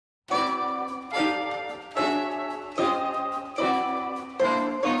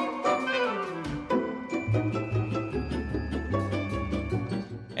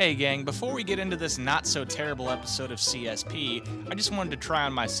Hey gang, before we get into this not so terrible episode of CSP, I just wanted to try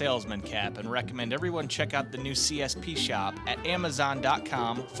on my salesman cap and recommend everyone check out the new CSP shop at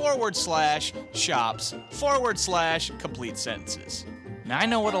amazon.com/shops/complete sentences. Now I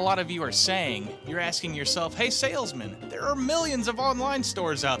know what a lot of you are saying. You're asking yourself, hey salesman, there are millions of online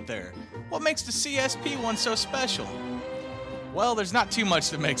stores out there. What makes the CSP one so special? Well, there's not too much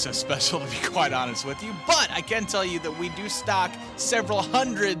that makes us special, to be quite honest with you, but I can tell you that we do stock several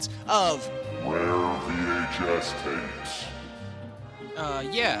hundreds of rare VHS tapes.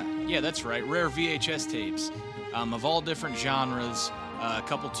 Yeah, that's right, rare VHS tapes of all different genres, a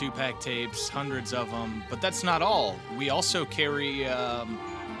couple 2-pack tapes, hundreds of them, but that's not all. We also carry,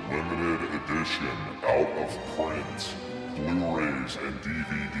 limited edition, out of print, Blu-rays and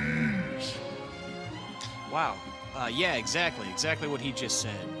DVDs. Wow. Yeah, exactly what he just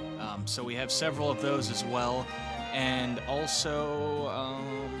said. So we have several of those as well, and also,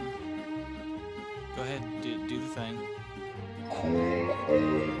 go ahead, do the thing. Cool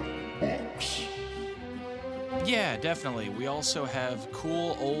old books. Yeah, definitely. We also have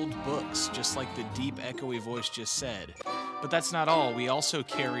cool old books, just like the deep, echoey voice just said. But that's not all. We also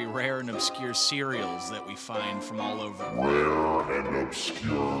carry rare and obscure serials that we find from all over. Rare and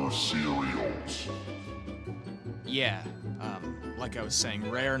obscure serials. Yeah, like I was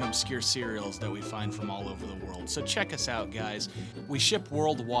saying, rare and obscure serials that we find from all over the world. So check us out, guys. We ship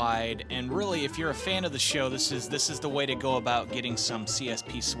worldwide, and really, if you're a fan of the show, this is the way to go about getting some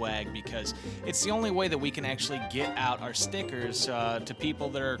CSP swag, because it's the only way that we can actually get out our stickers to people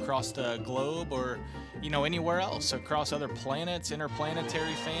that are across the globe or, anywhere else, across other planets,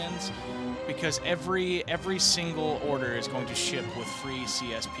 interplanetary fans, because every single order is going to ship with free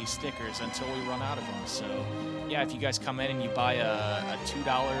CSP stickers until we run out of them. So yeah, if you guys come in and you buy a $2,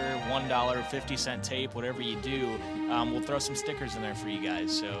 $1, 50-cent tape, whatever you do, we'll throw some stickers in there for you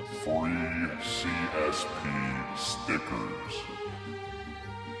guys. So free CSP stickers.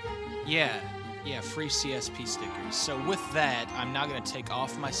 Yeah, free CSP stickers. So with that, I'm now going to take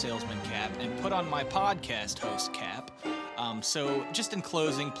off my salesman cap and put on my podcast host cap. So just in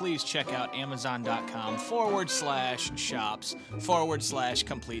closing, please check out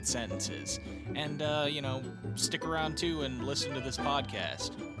amazon.com/shops/complete sentences. And, stick around too and listen to this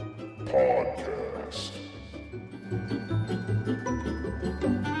podcast.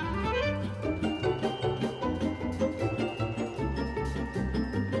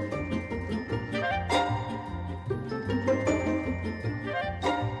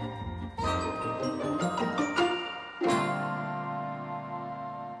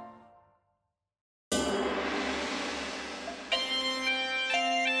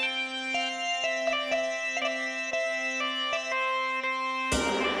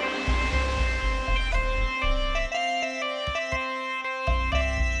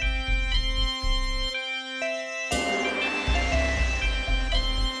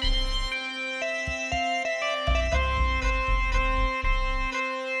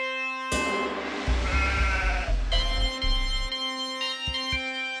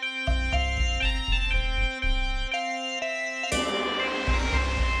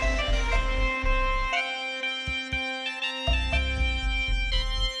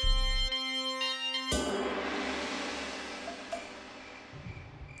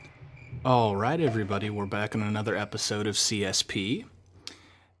 All right, everybody, we're back on another episode of CSP,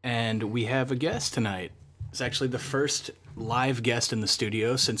 and we have a guest tonight. It's actually the first live guest in the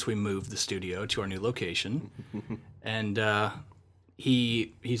studio since we moved the studio to our new location, and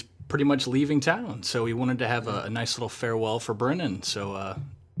he's pretty much leaving town, so we wanted to have a nice little farewell for Brennan. So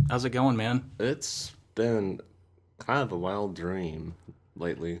how's it going, man? It's been kind of a wild dream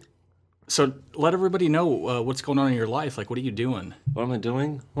lately. So let everybody know what's going on in your life. Like, what are you doing? What am I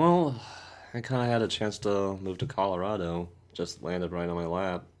doing? Well, I kind of had a chance to move to Colorado. Just landed right on my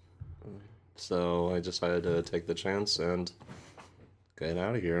lap. So I decided to take the chance and get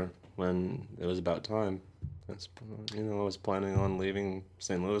out of here when it was about time. I was planning on leaving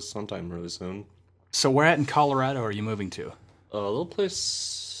St. Louis sometime really soon. So where at in Colorado are you moving to? A little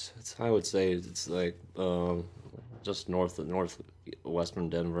place, I would say it's like just northwestern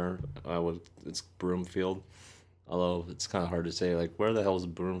Denver. It's Broomfield. Although it's kind of hard to say, like, where the hell is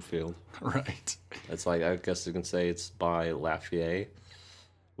Broomfield? Right. It's like, I guess you can say it's by Lafayette,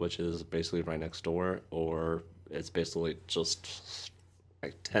 which is basically right next door, or it's basically just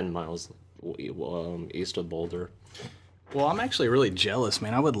like 10 miles east of Boulder. Well, I'm actually really jealous,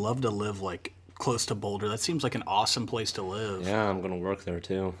 man. I would love to live, like, close to Boulder. That seems like an awesome place to live. Yeah, I'm going to work there,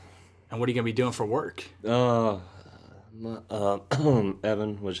 too. And what are you going to be doing for work?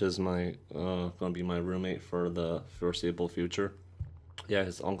 Evan, which is my going to be my roommate for the foreseeable future. Yeah,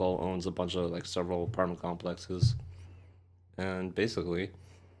 his uncle owns a bunch of like several apartment complexes, and basically,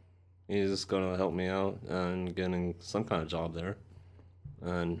 he's gonna help me out and getting some kind of job there.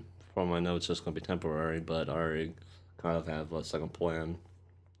 And from I know it's just gonna be temporary, but I already kind of have a second plan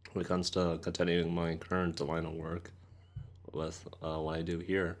when it comes to continuing my current line of work with what I do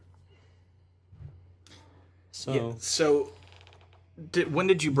here. So Yeah. So, when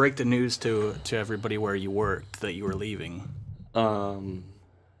did you break the news to everybody where you worked that you were leaving?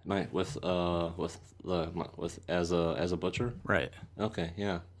 my with as a butcher. Right. Okay,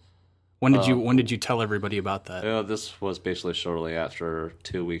 yeah. When did you tell everybody about that? Yeah, this was basically shortly after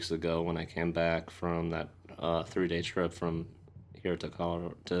 2 weeks ago when I came back from that 3-day trip from here to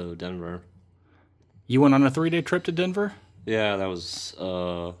Colorado to Denver. You went on a 3-day trip to Denver? Yeah, that was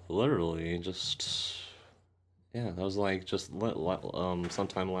literally just that was like just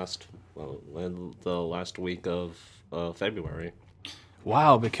sometime the last week of February.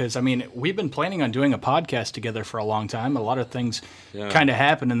 Wow, because I mean, we've been planning on doing a podcast together for a long time. A lot of things Yeah. kind of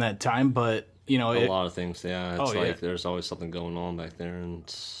happened in that time, but A lot of things, yeah. It's Oh, yeah. like there's always something going on back there, and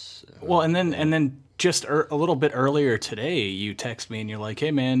well, and then just a little bit earlier today, you text me and you're like, "Hey,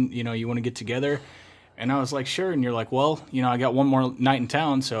 man, you want to get together?" And I was like, "Sure." And you're like, "Well, I got one more night in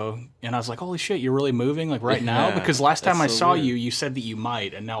town, so." And I was like, "Holy shit, you're really moving like right now?" Yeah, Because last time I that's so saw weird. you, you said that you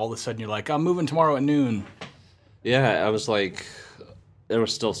might, and now all of a sudden you're like, "I'm moving tomorrow at noon." yeah, I was like, there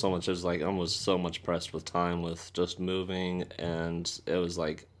was still so much. It was like I was so much pressed with time with just moving, and it was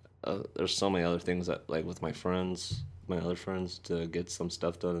like there's so many other things that like with my other friends to get some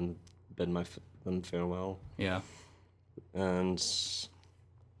stuff done and bid them farewell, Yeah. and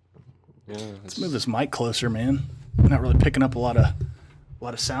yeah, Let's move this mic closer, man. I'm not really picking up a lot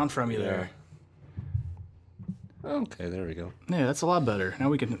of sound from you there. Okay, there we go. Yeah, that's a lot better. Now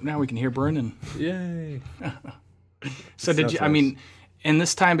we can hear Brennan. Yay! So did Sounds you? I nice. mean, and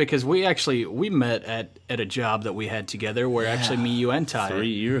this time because we met at a job that we had together where actually me, you, and Ty. 3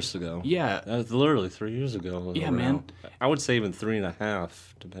 years ago. Yeah. That was literally 3 years ago. Yeah, around. man. I would say even 3.5,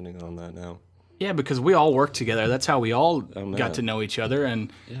 depending on that now. Yeah, because we all worked together. That's how we all man. got to know each other.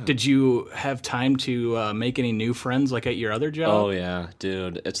 And Yeah. did you have time to make any new friends like at your other job? Oh yeah,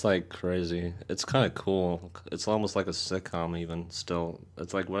 dude, it's like crazy. It's kind of cool. It's almost like a sitcom even still.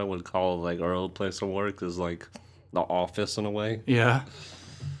 It's like what I would call like our old place of work is like The Office in a way. Yeah.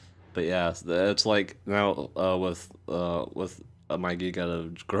 But yeah, it's like now with my gig at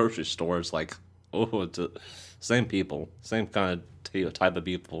a grocery store, it's like it's same people, same kind of type of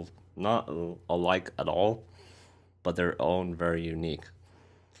people, not alike at all, but their own very unique.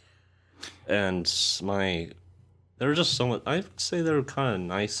 And they're just so much. I would say they're kind of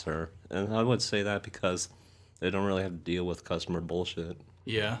nicer, and I would say that because they don't really have to deal with customer bullshit.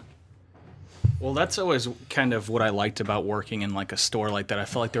 Yeah. Well, that's always kind of what I liked about working in like a store like that. I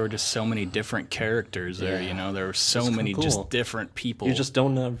felt like there were just so many different characters there. Yeah. There were so It's many cool. just different people. You just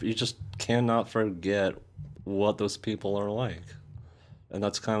don't know. You just cannot forget what those people are like, and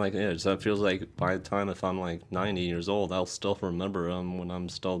that's kind of like it. So it feels like by the time if I'm like 90 years old, I'll still remember them when I'm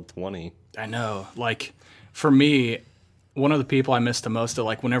still 20. I know. Like, for me, one of the people I missed the most,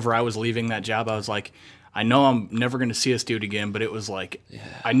 like, whenever I was leaving that job, I was like, I know I'm never going to see this dude again, but it was like,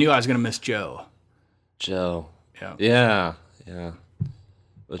 I knew I was going to miss Joe. Joe. Yeah. Yeah.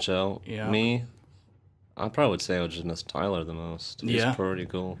 But Joe, Yeah. me, I probably would say I would just miss Tyler the most. He's Yeah. pretty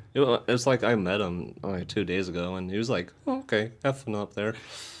cool. It's like I met him like 2 days ago, and he was like, oh, "Okay, have fun up there.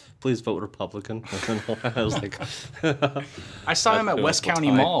 Please vote Republican." And I was like, I saw him at cool. West Well, County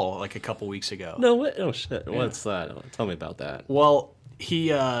Ty- Mall like a couple weeks ago. "No, what? Oh shit! What's that? Tell me about that." Well,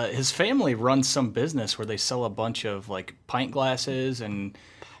 his family runs some business where they sell a bunch of like pint glasses and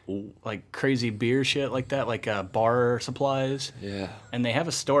like crazy beer shit like that, like bar supplies. Yeah. And they have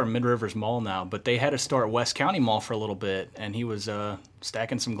a store at Mid Rivers Mall now, but they had a store at West County Mall for a little bit, and he was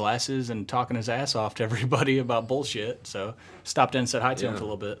stacking some glasses and talking his ass off to everybody about bullshit. So stopped in and said hi to him for a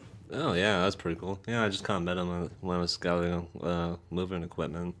little bit. Oh yeah, that's pretty cool. Yeah, I just kind of met him when I was scouting moving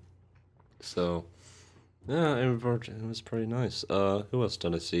equipment. So yeah, it was pretty nice. Who else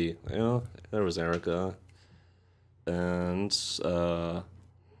did I see? There was Erica and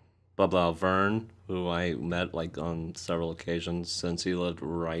blah blah Vern, who I met like on several occasions since he lived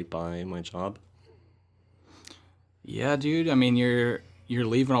right by my job. Yeah, dude. I mean, you're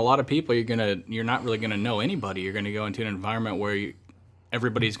leaving a lot of people. You're not really gonna know anybody. You're gonna go into an environment where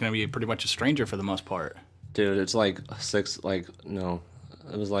everybody's gonna be pretty much a stranger for the most part. Dude, it's like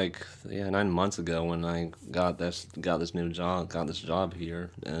it was like 9 months ago when I got this job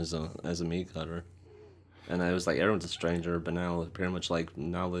here as a meat cutter, and I was like everyone's a stranger, but now pretty much like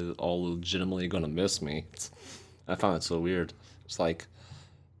now they're all legitimately gonna miss me. I found it so weird. It's like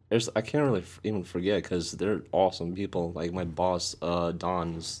I can't really even forget because they're awesome people. Like my boss,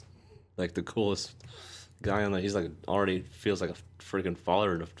 Don, is like the coolest guy on there. He's like already feels like a freaking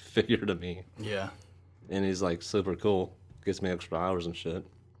father figure to me, Yeah. and he's like super cool. Gets me extra hours and shit.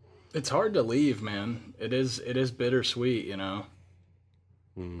 It's hard to leave, man. It is bittersweet, you know.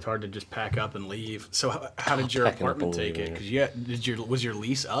 It's hard to just pack up and leave. So how did your Packing up apartment and take it? leaving. Because was your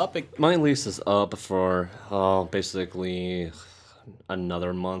lease up? My lease is up for basically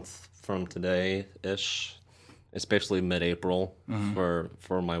another month from today ish. It's basically mid-April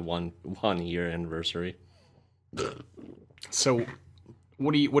for my one year anniversary. So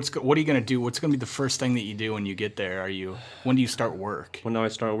what are you gonna do? What's gonna be the first thing that you do when you get there? When do you start work? When do I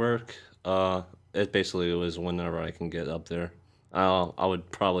start work? It basically was whenever I can get up there. I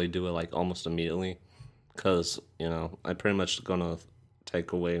would probably do it like almost immediately, cause I'm pretty much gonna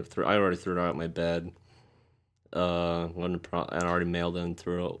take away through. I already threw out my bed. And I already mailed in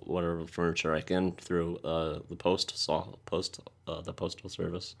through whatever furniture I can through the postal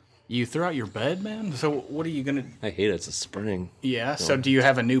service. You threw out your bed, man. So what are you gonna? I hate it. It's a spring. Yeah. So do you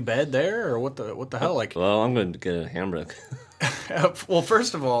have a new bed there, or what the hell? Like, Well, I'm going to get a handbrake. well,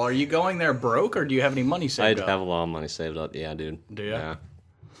 first of all, are you going there broke, or do you have any money saved I'd up? have a lot of money saved up. Yeah, dude. Do ya? Yeah.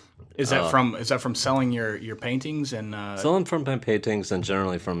 Is that from selling your paintings and? Selling from my paintings and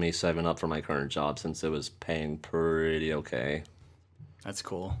generally from me saving up for my current job since it was paying pretty okay. That's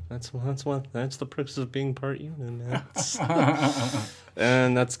cool. That's the perks of being part union, man.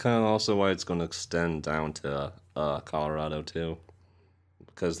 And that's kind of also why it's going to extend down to Colorado too,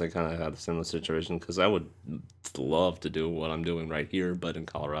 because they kind of have the similar situation. Because I would love to do what I'm doing right here, but in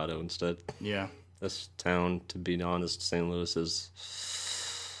Colorado instead. Yeah. This town, to be honest, St. Louis is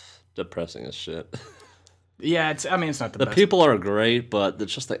depressing as shit. Yeah, it's not the The best. people are great, but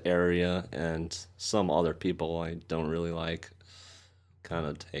it's just the area and some other people I don't really like kind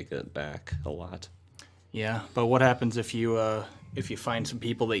of take it back a lot. Yeah, but what happens if you find some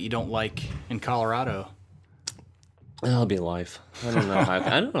people that you don't like in Colorado? That'll be life. I don't know how.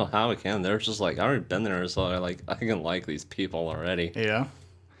 I don't know how I can. They're just like I already been there, so I can like these people already. Yeah.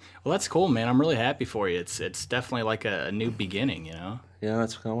 Well, that's cool, man. I'm really happy for you. It's definitely like a new beginning, you know. Yeah,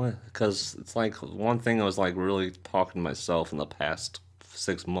 that's kind of because it's like one thing I was like really talking to myself in the past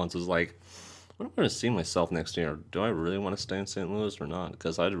 6 months is like, what am I going to see myself next year? Do I really want to stay in St. Louis or not?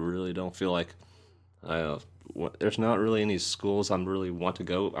 Because I really don't feel like there's not really any schools I really want to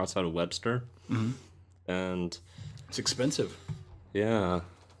go outside of Webster, and It's expensive. yeah,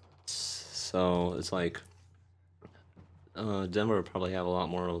 so it's like Denver would probably have a lot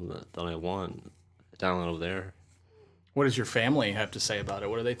more than I want down over there. What does your family have to say about it?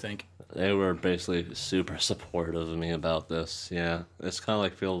 What do they think? They were basically super supportive of me about this. Yeah, it's kind of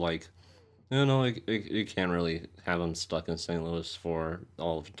like feel like, you can't really have them stuck in St. Louis for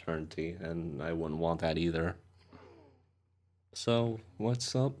all of eternity, and I wouldn't want that either. So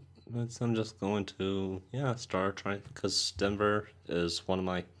what's up? I'm just going to start trying because Denver is one of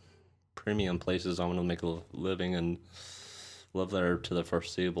my premium places I want to make a living and live there to the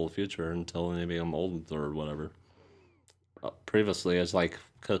foreseeable future until maybe I'm old or whatever. Previously, it's like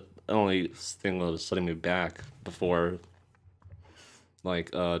the only thing that was setting me back before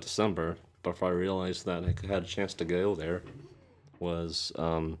December, before I realized that I had a chance to go there, was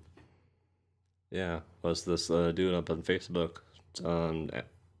this dude up on Facebook,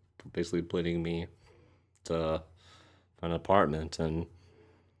 basically pleading me to find an apartment and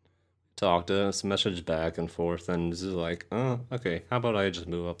talked to us, message back and forth, and this is like, oh, okay, how about I just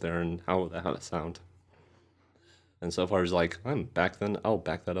move up there and how would that sound? And so far, he's like, I'll back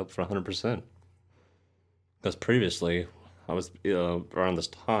that up for 100%. Because previously, I was around this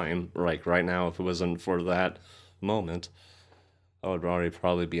time, like right now, if it wasn't for that moment, I would already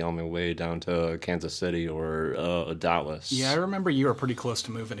probably be on my way down to Kansas City or Dallas. Yeah, I remember you were pretty close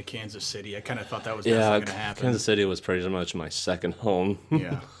to moving to Kansas City. I kind of thought that was definitely going to happen. Kansas City was pretty much my second home.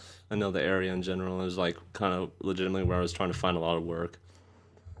 Yeah. I know the area in general is like kind of legitimately where I was trying to find a lot of work.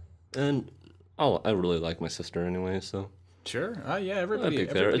 And I really like my sister anyway, so. Sure. Yeah, everybody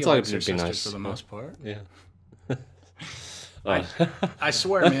It's like likes their it'd be sisters nice. for the most part. Yeah. I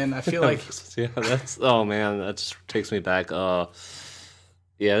swear, man, I feel like Yeah, oh man, that just takes me back. Yeah,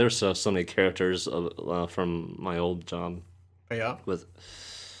 there's so many characters from my old job yeah. with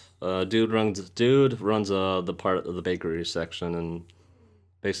dude runs the part of the bakery section, and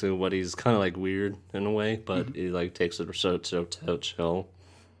basically what he's kind of like weird in a way, but he like takes it so chill.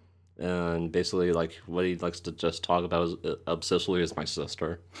 And basically, like, what he likes to just talk about is obsessively is my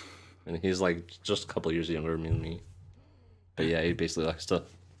sister. And he's, like, just a couple years younger than me. But yeah, he basically likes to,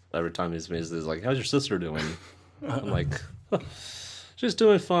 every time he's like, how's your sister doing? I'm like, She's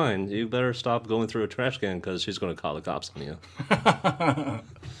doing fine. You better stop going through a trash can because she's going to call the cops on you.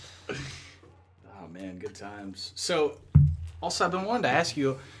 Oh man, good times. So, also I've been wanting to ask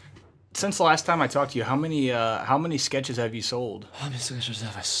you, since the last time I talked to you, how many sketches have you sold? How many sketches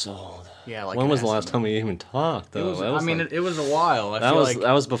have I sold? Yeah, like when an was the last estimate. time we even talked? Though It was a while. I that feel was like.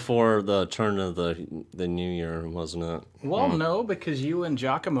 that was before the turn of the new year, wasn't it? Well, no, because you and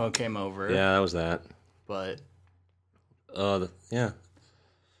Giacomo came over. Yeah, that was that. But Yeah.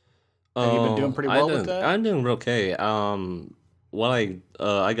 have you been doing pretty well with that? I'm doing okay. What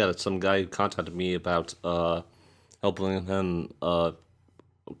I got some guy who contacted me about helping him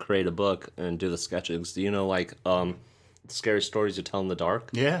create a book and do the sketches. Do you know like scary stories you tell in the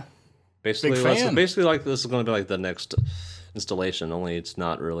dark? Yeah. Basically, Big fan. basically like this is going to be like the next installation. Only it's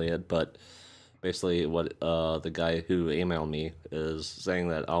not really it, but basically what the guy who emailed me is saying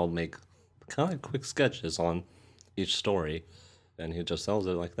that I'll make kind of quick sketches on each story, and he just sells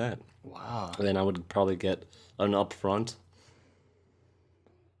it like that. Wow. And then I would probably get an upfront,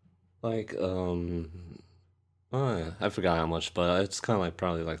 like I forgot how much, but it's kind of like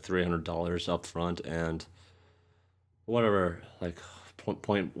probably like $300 upfront and whatever, like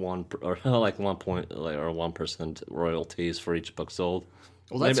 0.1 or like 1% royalties for each book sold.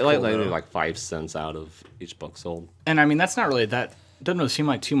 Well, that's maybe cool, maybe though. like 5 cents out of each book sold. And I mean, that's not really that. Doesn't really seem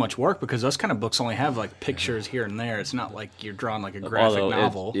like too much work because those kind of books only have like pictures here and there. It's not like you're drawing like a graphic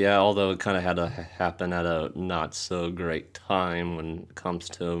novel. Although it kind of had to happen at a not so great time when it comes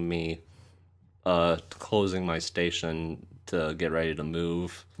to me closing my station to get ready to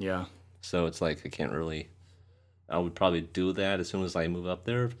move. Yeah. So it's like I would probably do that as soon as I move up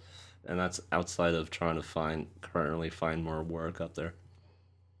there, and that's outside of trying to currently find more work up there.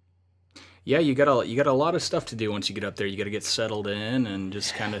 Yeah, you got a lot of stuff to do once you get up there. You got to get settled in and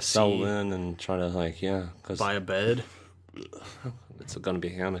just kind of Settle in and try to because buy a bed. it's gonna be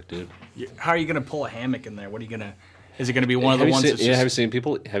a hammock, dude. How are you gonna pull a hammock in there? What are you gonna? Is it gonna be one of the ones? That's just, have you seen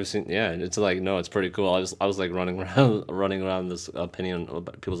people? Have you seen? Yeah, it's like no, it's pretty cool. I was like running around this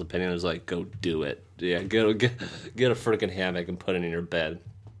people's opinion is like go do it. Yeah, get a freaking hammock and put it in your bed.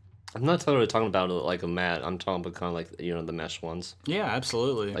 I'm not totally talking about like a mat. I'm talking about kind of like the mesh ones, yeah,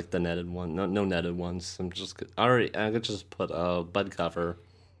 absolutely. like the netted one. No netted ones. I could just put a bed cover,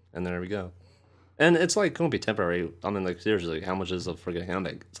 and there we go. And it's like gonna be temporary. I mean, like seriously, how much is a freaking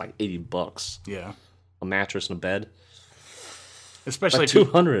hammock? It's like $80. Yeah. A mattress and a bed. Especially Like if you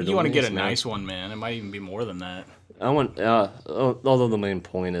 200 want to at get a least, man. nice one, man. It might even be more than that. Although the main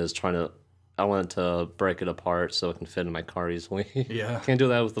point is I wanted to break it apart so it can fit in my car easily. Yeah. Can't do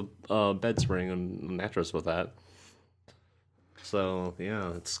that with the bed spring and mattress with that. So,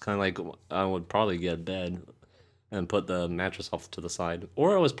 yeah, it's kind of like I would probably get a bed and put the mattress off to the side.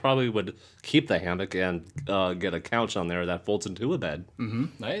 Or I would keep the hammock and get a couch on there that folds into a bed.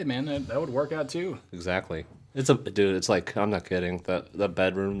 Mm-hmm. Hey, man, that would work out too. Exactly. It's like, I'm not kidding. The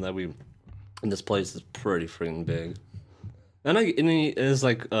bedroom in this place is pretty freaking big. And he is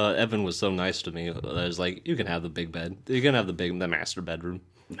like, Evan was so nice to me. It was like, you can have the big bed. You can have the master bedroom.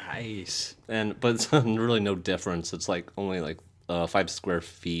 Nice. But it's really no difference. It's like only like 5 square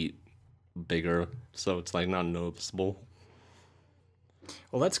feet bigger. So it's like not noticeable.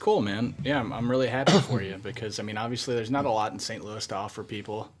 Well, that's cool, man. Yeah, I'm really happy for you because, I mean, obviously there's not a lot in St. Louis to offer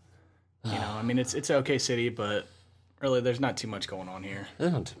people. You know, I mean, it's an okay city, but really there's not too much going on here.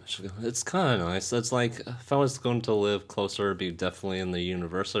 There's not too much. It's kind of nice. It's like if I was going to live closer, it'd be definitely in the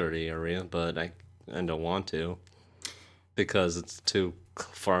university area, but I don't want to because it's too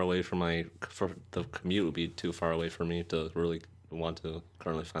far away the commute would be too far away for me to really want to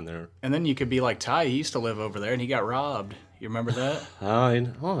currently find there. And then you could be like Ty. He used to live over there, and he got robbed. You remember that? I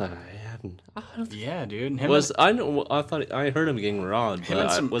haven't. Yeah, dude. I thought I heard him getting robbed.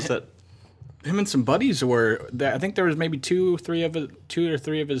 Him and some buddies were. I think there was maybe two or three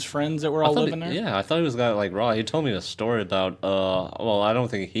of his friends that were all living there. Yeah, I thought he was got like robbed. He told me a story about. Well, I don't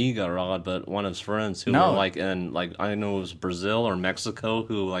think he got robbed, but one of his friends who were like in like I know it was Brazil or Mexico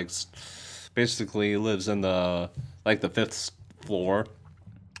who like basically lives in the 5th floor,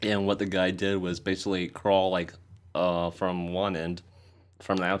 and what the guy did was basically crawl like from one end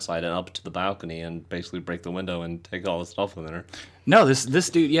from the outside and up to the balcony and basically break the window and take all the stuff in there. No, this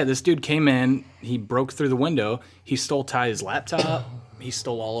dude came in. He broke through the window. He stole Ty's laptop. He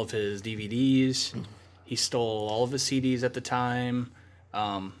stole all of his DVDs. He stole all of his CDs at the time.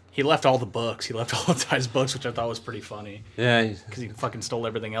 He left all the books. He left all of Ty's books, which I thought was pretty funny. Yeah, because he fucking stole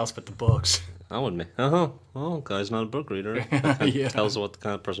everything else but the books. I wouldn't. Guy's not a book reader. Yeah. Tells what the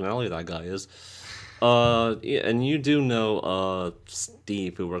kind of personality that guy is. Yeah, and you do know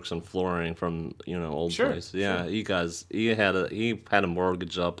Steve, who works in flooring from old Sure, place. Yeah, he had a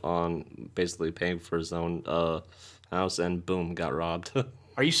mortgage up on basically paying for his own house, and boom, got robbed.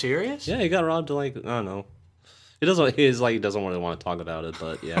 Are you serious? Yeah, he got robbed. Like, I don't know. He doesn't really want to talk about it,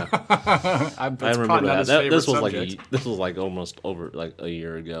 but yeah, I remember that. This was like almost over like a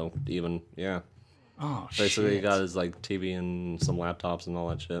year ago, even. Yeah. Oh, basically, shit. he got his like TV and some laptops and all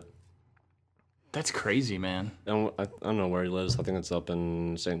that shit. That's crazy, man. And I don't know where he lives. I think it's up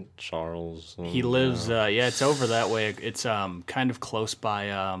in St. Charles. He lives, it's over that way. It's kind of close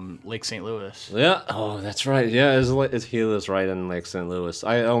by Lake St. Louis. Yeah. Oh, that's right. Yeah, he lives right in Lake St. Louis.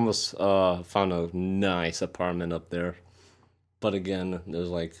 I almost found a nice apartment up there, but again, there's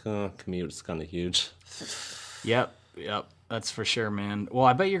like commute is kind of huge. Yep. That's for sure, man. Well,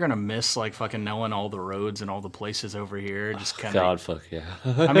 I bet you're gonna miss like fucking knowing all the roads and all the places over here. Just kind of. God, fuck yeah.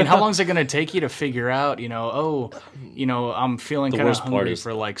 I mean, how long is it gonna take you to figure out? I'm feeling kind of hungry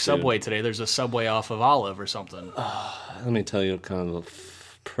for like Subway today. There's a Subway off of Olive or something. Let me tell you kind of a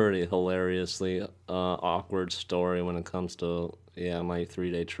pretty hilariously awkward story when it comes to my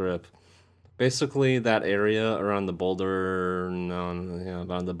 3-day trip. Basically, that area around the Boulder,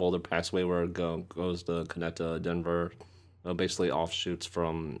 around the Boulder Passway where it goes to connect to Denver. Basically offshoots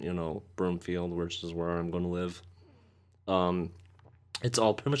from Broomfield, which is where I'm going to live. It's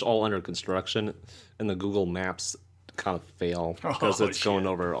all pretty much all under construction, and the Google Maps kind of fail because it's going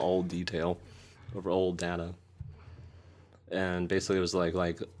over old detail, over old data. And basically, it was like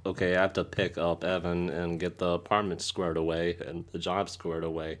okay, I have to pick up Evan and get the apartment squared away and the job squared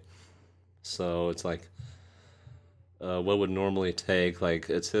away. So it's like. What would normally take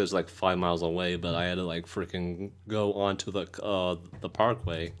it says like 5 miles away, but I had to like freaking go onto the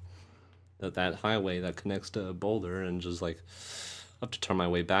parkway, that highway that connects to Boulder, and just like I have to turn my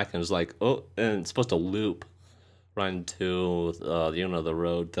way back, and it's like and it's supposed to loop right into the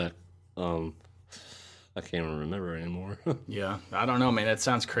road that I can't even remember anymore. Yeah, I don't know, man. That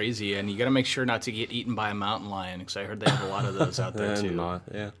sounds crazy, and you got to make sure not to get eaten by a mountain lion, because I heard they have a lot of those out there too.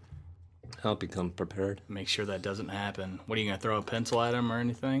 Yeah. I'll become prepared. Make sure that doesn't happen. What are you gonna throw a pencil at him or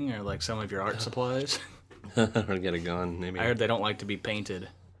anything, or like some of your art supplies? Or get a gun, maybe. I heard they don't like to be painted.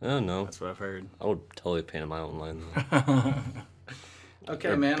 Oh no, that's what I've heard. I would totally paint my own line though.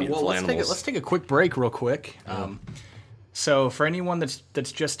 Okay, man. Well, let's take a quick break, real quick. So for anyone that's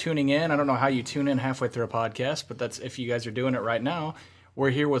just tuning in, I don't know how you tune in halfway through a podcast, but that's if you guys are doing it right now. We're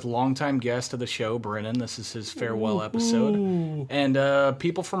here with longtime guest of the show, Brennan. This is his farewell episode. And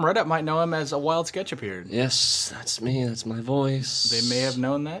people from Reddit might know him as A Wild Sketch Appeared. Yes, that's me. That's my voice. They may have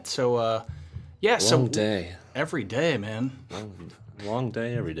known that. So, Long day. Every day, man. Long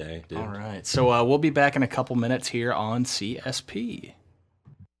day, every day, dude. All right. So we'll be back in a couple minutes here on CSP.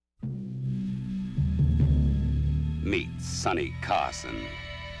 Meet Sonny Carson,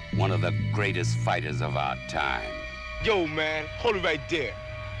 one of the greatest fighters of our time. Yo, man, hold it right there.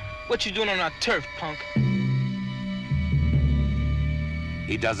 What you doing on our turf, punk?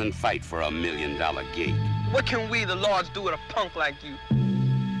 He doesn't fight for $1 million gate. What can we, the lords, do with a punk like you?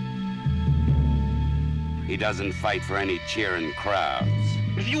 He doesn't fight for any cheering crowds.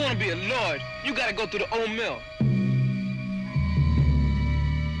 If you want to be a lord, you gotta go through the old mill.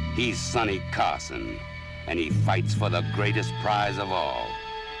 He's Sonny Carson, and he fights for the greatest prize of all,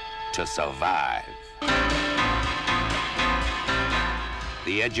 to survive.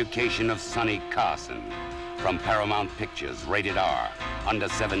 The Education of Sonny Carson, from Paramount Pictures, rated R, under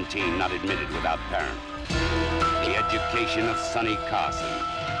 17, not admitted without parent. The Education of Sonny Carson.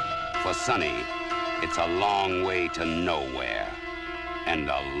 For Sonny, it's a long way to nowhere, and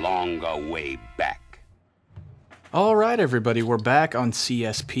a longer way back. All right, everybody, we're back on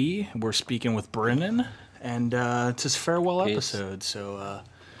CSP. We're speaking with Brennan, and it's his farewell episode. So,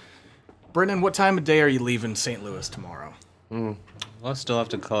 Brennan, what time of day are you leaving St. Louis tomorrow? I still have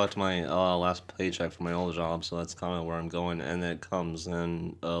to collect my last paycheck from my old job, so that's kind of where I'm going, and it comes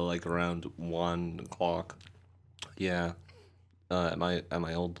in like around 1 o'clock. Yeah, at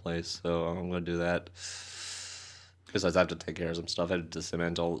my old place, so I'm gonna do that. Besides, I have to take care of some stuff. I have to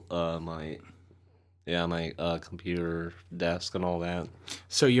dismantle my computer desk and all that.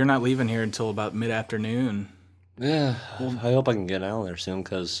 So you're not leaving here until about mid-afternoon. Yeah, I hope I can get out of there soon,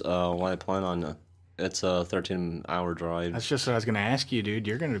 because what I plan on. It's a 13-hour drive. That's just what I was going to ask you, dude.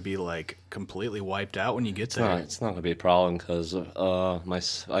 You're going to be, like, completely wiped out when you get there. It's not going to be a problem because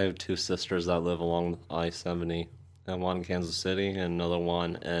I have 2 sisters that live along I-70. And one in Kansas City and another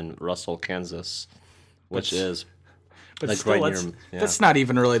one in Russell, Kansas, which is like still, right near... Yeah. That's not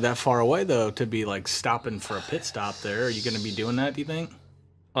even really that far away, though, to be, like, stopping for a pit stop there. Are you going to be doing that, do you think?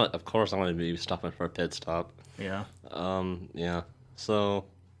 Of course, I'm going to be stopping for a pit stop. Yeah. Yeah. So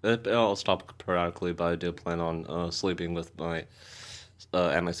I'll stop periodically, but I do plan on sleeping with my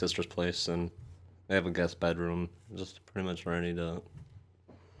at my sister's place, and they have a guest bedroom. Just pretty much ready to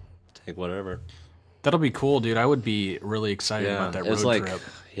take whatever. That'll be cool, dude. I would be really excited about that road trip.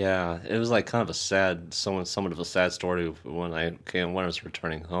 Yeah, it was like kind of a sad, somewhat of a sad story when I was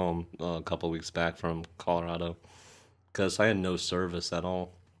returning home a couple of weeks back from Colorado, because I had no service at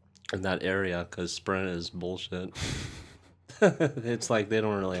all in that area, because Sprint is bullshit. It's like they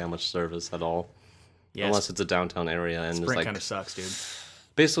don't really have much service at all, unless it's a downtown area, and Sprint it's like kind of sucks, dude.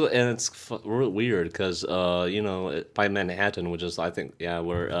 basically, and it's weird because by Manhattan, which is I think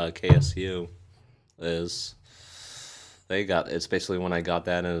where KSU is. It's basically when I got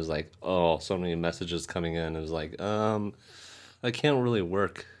that, and it was like, oh, so many messages coming in. It was like, I can't really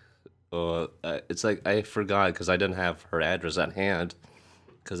work. It's like I forgot because I didn't have her address at hand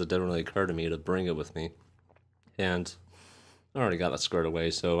because it didn't really occur to me to bring it with me, and I already got that squared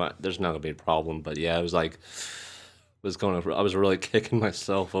away, so there's not gonna be a problem. But yeah, it was like I was really kicking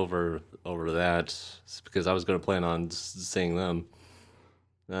myself over that because I was gonna plan on seeing them,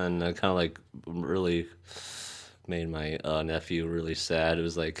 and I kind of like really made my nephew really sad. It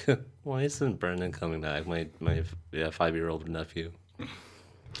was like, why isn't Brendan coming back? My 5-year-old nephew.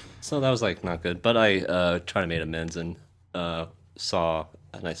 So that was like not good. But I tried to make amends and I slept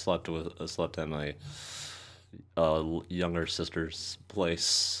at my younger sister's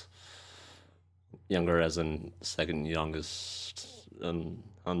place. Younger as in second youngest. I'm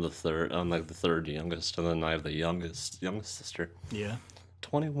the third youngest, and then I have the youngest sister. Yeah.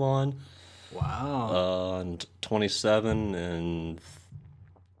 21. Wow. And 27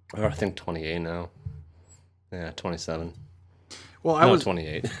 or I think 28 now. Yeah, 27. Well, I was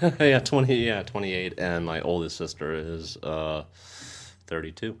 28. Yeah, 28, and my oldest sister is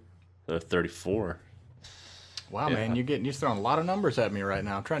 32. 34. Wow, Yeah. man, you're throwing a lot of numbers at me right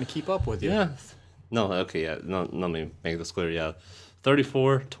now. I'm trying to keep up with you. Yeah. No, okay, yeah. No, let me make this clear. Yeah.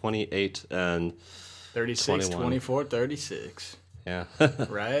 34, 28, and 36, 21. 24, 36. Yeah.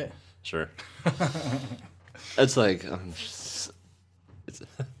 Right? Sure. It's like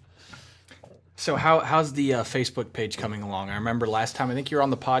So how's the Facebook page coming along? I remember last time I think you were on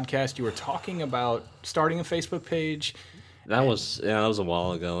the podcast, you were talking about starting a Facebook page. that was a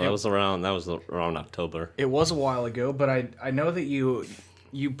while ago. That was around October. It was a while ago, but I know that you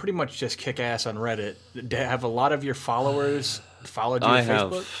pretty much just kick ass on Reddit. Have a lot of your followers followed you on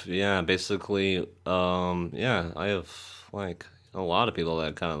Facebook? Yeah, basically, I have like a lot of people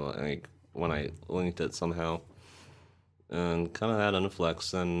that kind of like when I linked it somehow, and kind of had an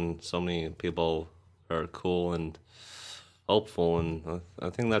influx, and so many people are cool and hopeful, and I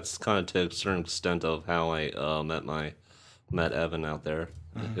think that's kind of to a certain extent of how I met Evan out there,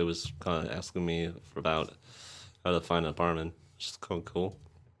 who was kind of asking me about how to find an apartment, which is kind of cool,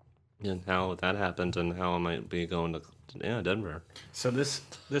 and how that happened, and how I might be going to Denver. So this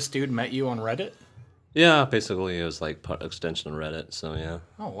dude met you on Reddit? Yeah, basically it was like part extension of Reddit. So yeah.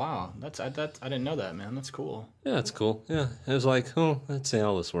 Oh wow, I didn't know that, man. That's cool. Yeah, it's cool. Yeah, it was like, let's see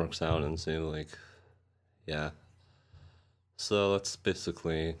how this works out and see like, yeah. So that's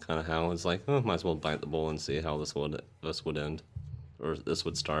basically kind of how it's like. Might as well bite the bullet and see how this would end, or this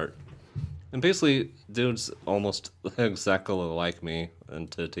would start. And basically, dude's almost exactly like me and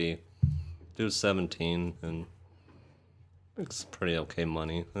Titi. Dude's 17 and it's pretty okay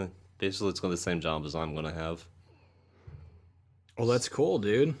money. Basically, it's got the same job as I'm gonna have. Well, that's cool,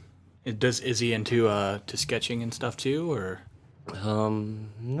 dude. Is he into to sketching and stuff too, or?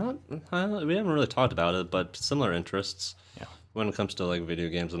 Not. We haven't really talked about it, but similar interests. Yeah. When it comes to like video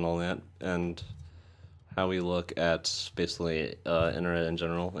games and all that, and how we look at basically internet in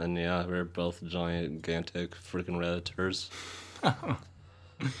general. And yeah, we're both gigantic freaking Redditors.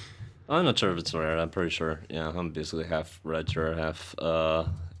 I'm not sure if it's rare. I'm pretty sure. Yeah, I'm basically half Redditor, half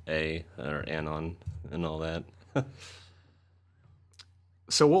Anon and all that.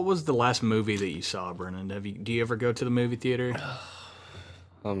 So what was the last movie that you saw, Brennan? Do you ever go to the movie theater?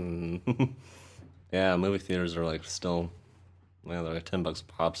 Yeah, movie theaters are like still, they're like $10 a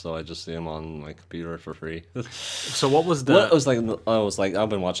pop, so I just see them on my computer for free. So what was the? I was like I've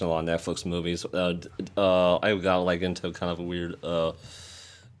been watching a lot of Netflix movies. I got like into kind of a weird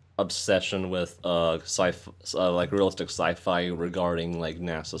obsession with like realistic sci-fi regarding like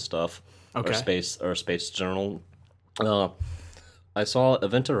NASA stuff, Okay. or space journal. I saw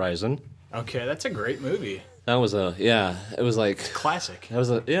Event Horizon. Okay, that's a great movie. That was it was like Classic.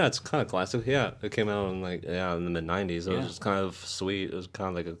 it's kind of classic. Yeah, it came out in in the mid-90s. It was just kind of sweet. It was kind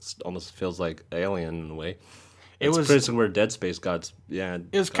of like it almost feels like Alien in a way. It's was crazy where Dead Space got. Yeah,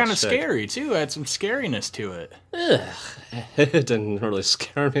 it was kind of scary too. It had some scariness to it. It didn't really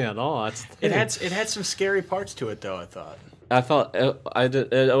scare me at all. It had some scary parts to it though. I thought. I felt I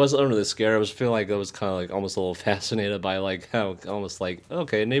wasn't really scared. I was feeling like I was kind of like almost a little fascinated by like how almost like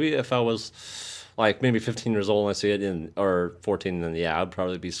okay, maybe if I was like maybe 15 years old and I see it or 14, then yeah, I'd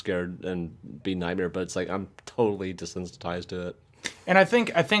probably be scared and be nightmare. But it's like I'm totally desensitized to it. And I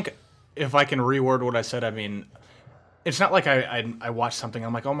think if I can reword what I said, I mean, it's not like I watch something,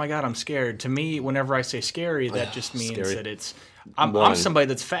 I'm like, oh my god, I'm scared. To me, whenever I say scary, that just means Scary. that I'm somebody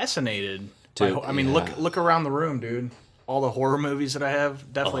that's fascinated. I mean, yeah. look around the room, dude. All the horror movies that I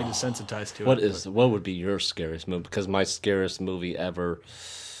have, definitely desensitized to it. What would be your scariest movie? Because my scariest movie ever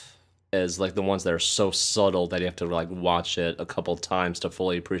is like the ones that are so subtle that you have to like watch it a couple times to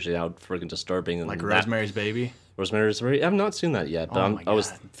fully appreciate how freaking disturbing. And Like Rosemary's Baby. Rosemary's Baby. I've not seen that yet, but Oh my I was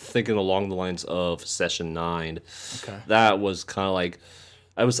God. thinking along the lines of Session 9. Okay. That was kind of like,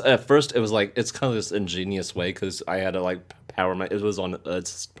 I was at first it was like it's kind of this ingenious way because I had to like power my. It was on.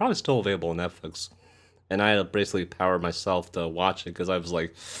 It's probably still available on Netflix, and I had to basically power myself to watch it because I was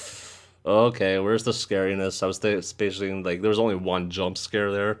like, okay, where's the scariness? I was basically like there was only one jump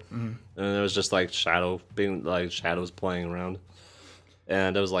scare there, and it was just like shadows playing around,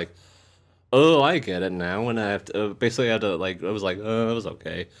 and I was like, oh, I get it now. And I have to basically I had to like I was like, oh, it was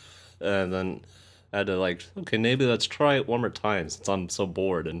okay, and then I had to like, okay, maybe let's try it one more time since I'm so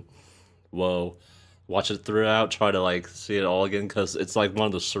bored and whoa, watch it throughout, try to like see it all again because it's like one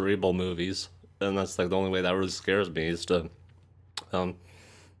of the cerebral movies, and that's like the only way that really scares me is to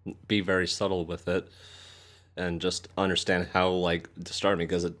be very subtle with it and just understand how like disturbing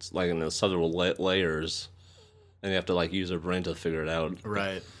because it's like in the subtle layers, and you have to like use your brain to figure it out.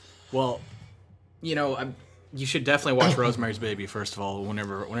 Right. Well, you know, you should definitely watch Rosemary's Baby first of all.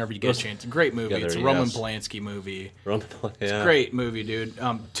 Whenever you get a chance, it's a great movie. Together, It's a Roman yes. Polanski movie. Yeah. Great movie, dude.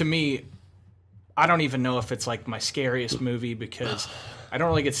 To me, I don't even know if it's like my scariest movie because I don't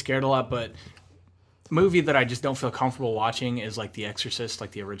really get scared a lot, but movie that I just don't feel comfortable watching is like The Exorcist,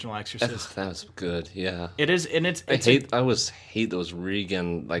 like the original Exorcist. That was good, yeah. It is, and it's I always hate those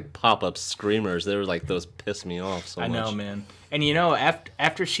Regan like pop-up screamers. They were like those piss me off so I much. know, man. And you know,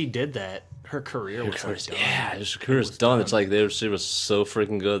 after she did that, her career was like done. Yeah, her career's done. It's like she was so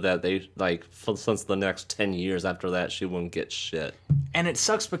freaking good that they like since the next 10 years after that she wouldn't get shit. And it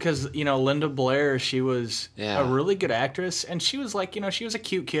sucks because, you know, Linda Blair, she was Yeah. a really good actress, and she was like, you know, she was a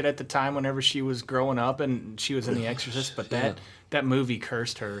cute kid at the time whenever she was growing up, and she was in The Exorcist, but that movie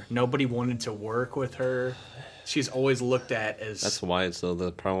cursed her. Nobody wanted to work with her. She's always looked at as... That's why it's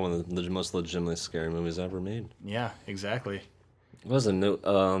probably one of the most legitimately scary movies ever made. Yeah, exactly. It was a new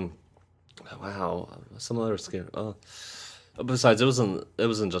wow, some other scary. Besides, it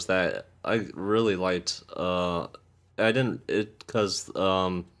wasn't just that. I really liked. I didn't because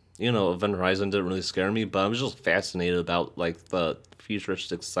you know, Event Horizon didn't really scare me, but I was just fascinated about like the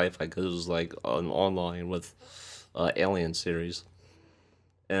futuristic sci-fi because it was like online with Alien series,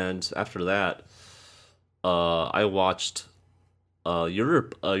 and after that, I watched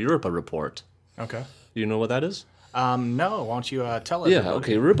Europa Report. Okay. You know what that is? No, why don't you tell us? Yeah,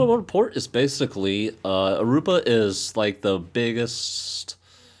 okay. Aruba Report is basically Aruba is like the biggest.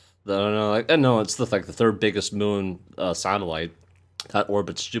 I don't know, like no, it's like the third biggest moon satellite that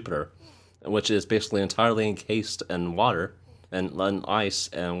orbits Jupiter, which is basically entirely encased in water and ice,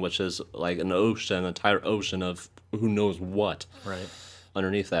 and which is like an entire ocean of who knows what Right.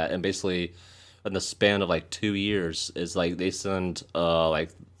 underneath that, and basically in the span of like 2 years is like they send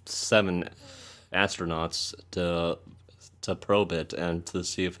like 7 astronauts to probe it and to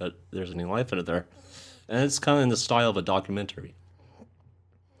see if there's any life in it there, and it's kind of in the style of a documentary.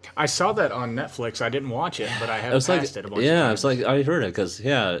 I saw that on Netflix. I didn't watch it, but I have It's like passed it a bunch of yeah, times. it's like I heard it because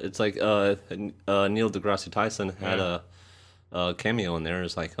it's like Neil deGrasse Tyson had a cameo in there.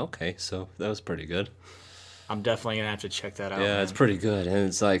 It's like okay, so that was pretty good. I'm definitely going to have to check that out. Yeah, man. it's pretty good, and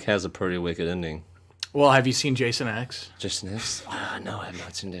it's like has a pretty wicked ending. Well, have you seen Jason X? Jason X? No, I have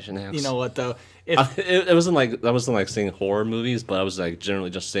not seen Jason X. You know what, though? It wasn't like I wasn't like seeing horror movies, but I was like generally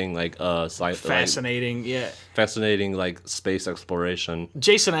just seeing like Fascinating, yeah. fascinating like space exploration.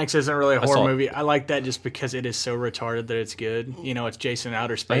 Jason X isn't really a horror saw- movie. I like that just because it is so retarded that it's good. You know, it's Jason in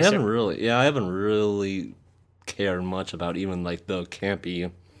outer I space. haven't really cared much about even like the campy,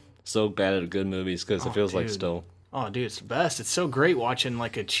 so bad at good movies because it feels like dude. still. Oh, dude, it's the best. It's so great watching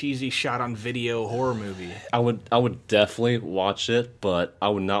like a cheesy shot on video horror movie. I would definitely watch it, but I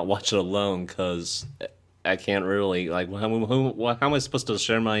would not watch it alone because I can't really like. How am I supposed to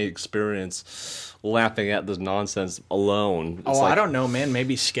share my experience laughing at this nonsense alone? Oh, I don't know, man.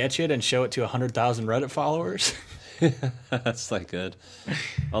 Maybe sketch it and show it to 100,000 Reddit followers. That's like good.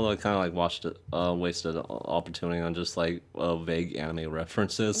 Although I kind of like wasted an opportunity on just like vague anime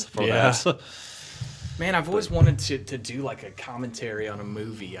references for that. Man, I've always wanted to do like a commentary on a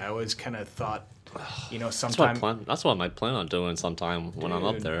movie. I always kind of thought, sometime. That's what I might plan on doing sometime when I'm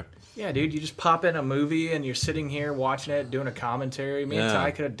up there. Yeah, dude, you just pop in a movie and you're sitting here watching it, doing a commentary. Me and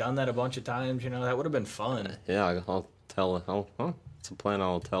Ty could have done that a bunch of times. That would have been fun. Yeah, I'll tell. It's a plan.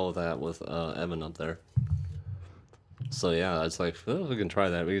 I'll tell that with Evan up there. So yeah, it's like we can try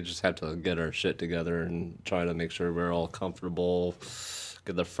that. We just have to get our shit together and try to make sure we're all comfortable.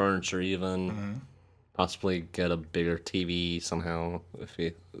 Get the furniture even. Possibly get a bigger TV somehow if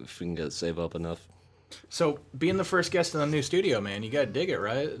we can save up enough. So being the first guest in the new studio, man, you gotta dig it,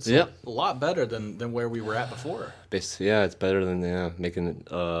 right? It's a lot better than where we were at before. Yeah, it's better than making it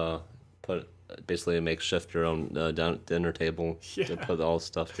put basically makeshift your own dinner table to put all the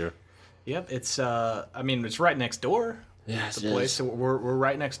stuff here. Yep, it's it's right next door. Yeah, the place. So we're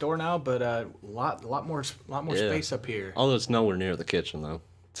right next door now, but a lot more space up here. Although it's nowhere near the kitchen though.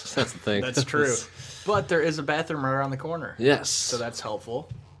 That's the thing. That's true. But there is a bathroom right around the corner. Yes. So that's helpful.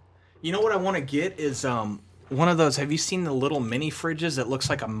 You know what I want to get is one of those. Have you seen the little mini fridges that looks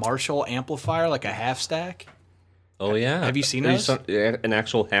like a Marshall amplifier, like a half stack? Oh yeah. Have you seen those? An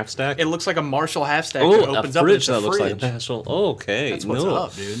actual half stack? It looks like a Marshall half stack. Oh, that opens a fridge up. that looks like a Marshall. Oh, okay. That's what's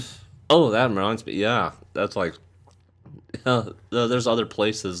up, dude. Oh, that reminds me. Yeah, that's like. There's other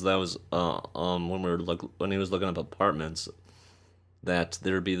places that was when he was looking up apartments, that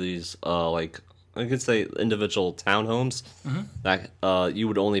there'd be these like I could say individual townhomes that you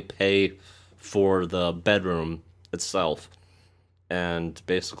would only pay for the bedroom itself, and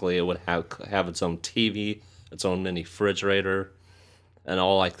basically it would have its own TV, its own mini refrigerator, and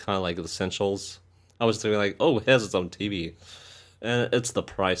all like kind of like essentials. I was thinking like, oh, it has its own TV, and it's the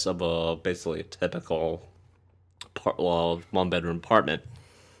price of basically a typical one bedroom apartment,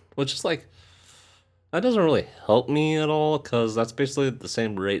 which is like. That doesn't really help me at all, because that's basically the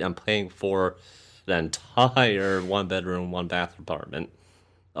same rate I'm paying for the entire one bedroom, one bath apartment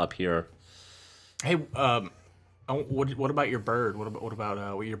up here. Hey, what about your bird? What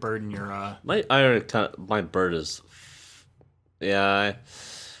about your bird and your my bird is,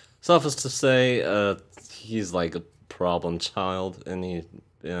 suffice to say, he's like a problem child, and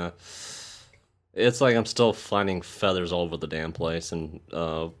it's like I'm still finding feathers all over the damn place and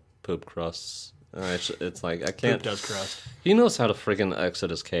poop crusts. It's like I can't. Poop does crust. He knows how to freaking exit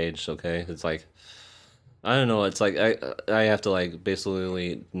his cage. Okay, it's like I don't know. It's like I have to like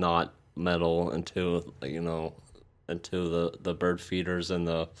basically not meddle into the bird feeders in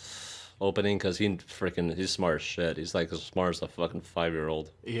the opening, because he's smart as shit. He's like as smart as a fucking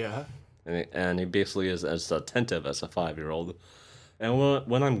 5-year-old. Yeah. And he basically is as attentive as a 5-year-old. And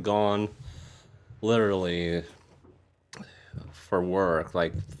when I'm gone, literally for work,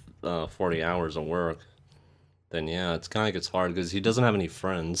 like 40 hours of work, then it's kind of gets hard because he doesn't have any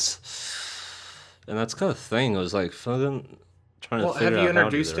friends. And that's kind of the thing. I was like, fucking trying to figure out. Have you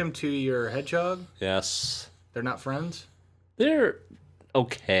introduced him to your hedgehog? Yes. They're not friends? They're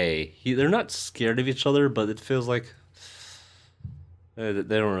okay. They're not scared of each other, but it feels like they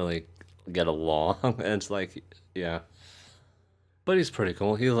don't really get along. And it's like, but he's pretty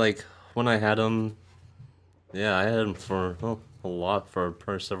cool. He like, when I had him, I had him for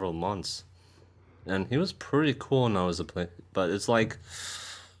for several months, and he was pretty cool when I was but it's like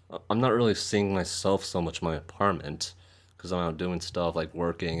I'm not really seeing myself so much in my apartment because I'm out doing stuff like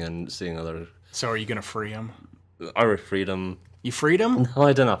working and seeing other. So are you gonna free him? I already freed him. You freed him? No,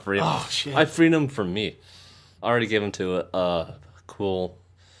 I did not free him. Oh shit! I freed him from me. I already gave him to a cool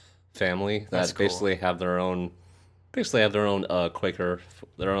family that basically have their own Quaker,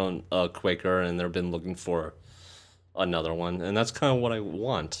 and they've been looking for another one, and that's kind of what I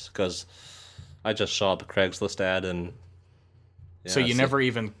want, because I just saw up a Craigslist ad, and so you never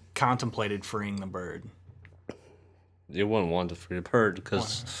even contemplated freeing the bird. You wouldn't want to free a bird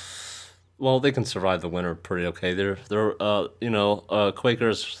because, well, they can survive the winter pretty okay. They're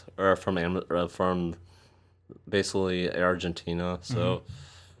Quakers are from basically Argentina, so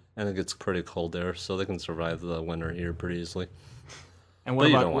and it gets pretty cold there, so they can survive the winter here pretty easily. And what but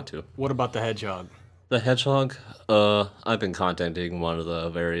about, you don't want to. What about the hedgehog? The hedgehog, I've been contacting one of the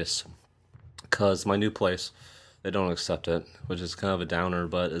various, because my new place, they don't accept it, which is kind of a downer,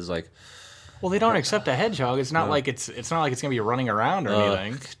 but it's like... Well, they don't accept a hedgehog. It's not like it's not like it's going to be running around or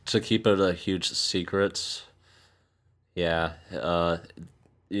anything. To keep it a huge secret,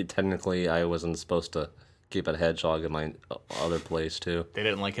 technically I wasn't supposed to keep a hedgehog in my other place too. They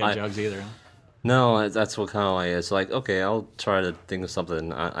didn't like hedgehogs either. Huh? No, that's what kind of like it's like. Okay, I'll try to think of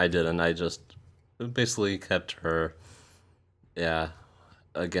something. I didn't. I just basically kept her, yeah,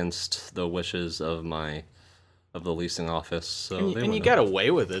 against the wishes of the leasing office. So And, they and you wouldn't got have-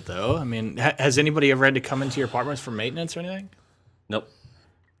 away with it though. I mean, has anybody ever had to come into your apartments for maintenance or anything? Nope.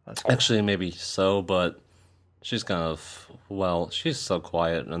 That's cool. Actually, maybe so, but she's kind of she's so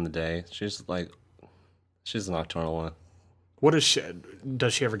quiet in the day. She's a nocturnal one. What is she?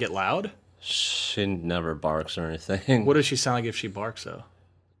 Does she ever get loud? She never barks or anything. What does she sound like if she barks though?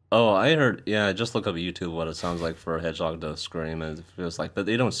 Oh, I heard. Yeah, just look up YouTube what it sounds like for a hedgehog to scream, and it feels like. But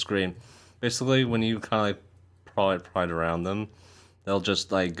they don't scream. Basically, when you kind of like pride around them, they'll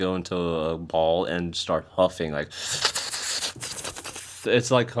just like go into a ball and start huffing like.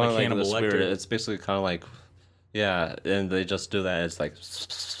 It's like kind of like Hannibal the spirit. Lecter. It's basically kind of like, yeah, and they just do that. It's like.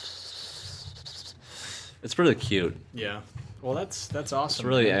 It's really cute. Yeah. Well, that's awesome. It's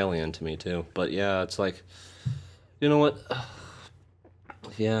really man. alien to me too. But yeah, it's like, you know what?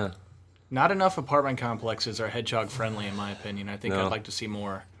 Yeah. Not enough apartment complexes are hedgehog friendly, in my opinion. I think No. I'd like to see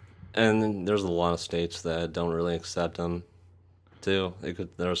more. And then there's a lot of states that don't really accept them, too.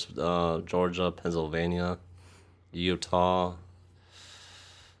 There's Georgia, Pennsylvania, Utah,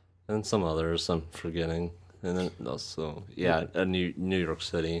 and some others I'm forgetting. And then also, yeah, New York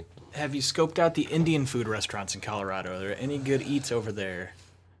City. Have you scoped out the Indian food restaurants in Colorado? Are there any good eats over there?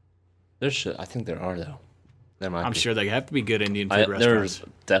 I think there are though. There might I'm be. sure they have to be good Indian food There's restaurants.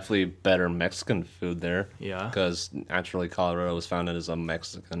 definitely better Mexican food there. Yeah. Because naturally, Colorado was founded as a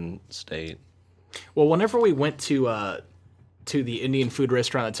Mexican state. Well, whenever we went to the Indian food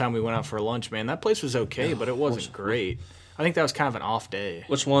restaurant the time we went out for lunch, man, that place was okay, but it wasn't great. I think that was kind of an off day.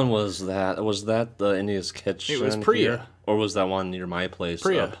 Which one was that? Was that the India's Kitchen? It was Priya. here? Or was that one near my place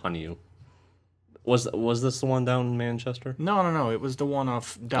Priya. up Honeyview? Was this the one down in Manchester? No. It was the one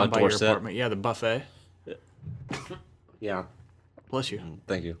off down by your Dorset? apartment. Yeah, the buffet. Yeah. Bless you.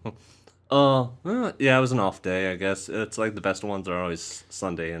 Thank you. Yeah, it was an off day, I guess. It's like the best ones are always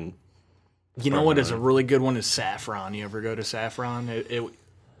Sunday and You know what is a really good one is Saffron. You ever go to Saffron? It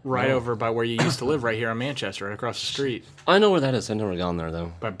right over by where you used to live, right here in Manchester, right across the street I know where that is. I've never gone there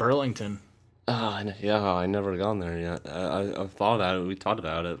though. by Burlington. I never gone there yet. I thought about it. We talked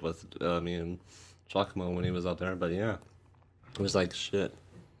about it with me and Giacomo when he was out there. But yeah, it was like shit.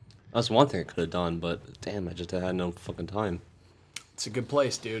 That's one thing I could have done, but damn, I just had no fucking time. It's a good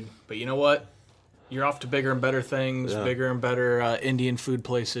place, dude. But you know what? You're off to bigger and better things, Yeah. bigger and better Indian food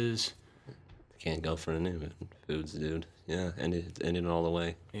places. Can't go for any foods, dude. Yeah, Indian all the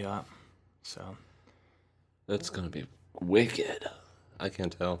way. Yeah. So That's gonna be wicked. I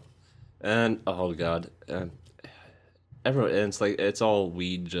can't tell. And oh god, everyone. And it's like it's all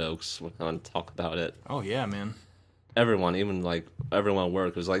weed jokes when I talk about it. oh yeah, man. Everyone, even like everyone at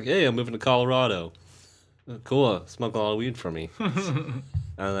work, was like, "Hey, I'm moving to Colorado. Cool, smoke a lot of weed for me." And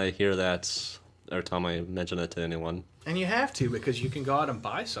I hear that every time I mention it to anyone. And you have to because you can go out and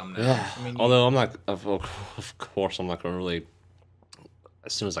buy some now. Yeah. I mean, Although I'm not, of course, I'm not gonna really.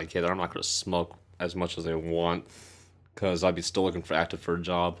 As soon as I get there, I'm not gonna smoke as much as I want, because I'd be still looking for a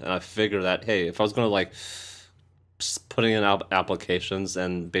job. And I figure that hey, if I was gonna like putting in applications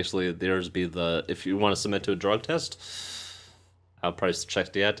and basically theirs be if you want to submit to a drug test, I'll probably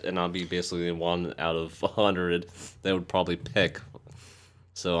check that, and I'll be basically one out of 100 they would probably pick.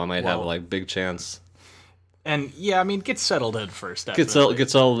 So I might have Well, like big chance. and yeah, I mean, get settled in first. Get Definitely.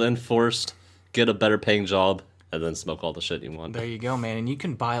 settled in first, get a better paying job, and then smoke all the shit you want. There you go, man. And you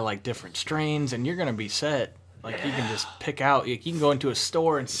can buy like different strains, and you're gonna be set. Like you can just pick out. You can go into a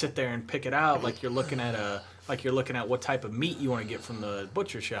store and sit there and pick it out. Like you're looking at what type of meat you want to get from the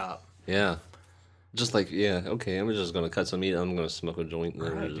butcher shop. Yeah. Just like, yeah, okay, I'm just gonna cut some meat, I'm gonna smoke a joint, and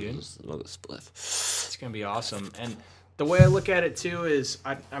then Right, dude. just smoke a spliff. It's gonna be awesome. And the way I look at it too is,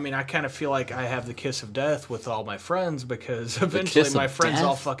 I mean, I kind of feel like I have the kiss of death with all my friends because eventually kiss my of friends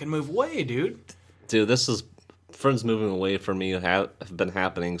all death? fucking move away, dude. Dude, this is friends moving away from me have been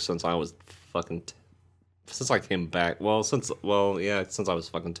happening since I was fucking since I came back. Since I was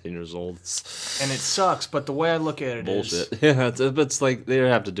fucking 10 years old. It's And it sucks, but the way I look at it is, bullshit. Yeah, it's like they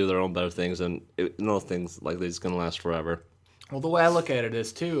have to do their own better things, and no things like these gonna last forever. well, the way I look at it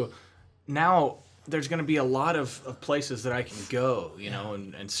is too, now there's going to be a lot of places that I can go, you know,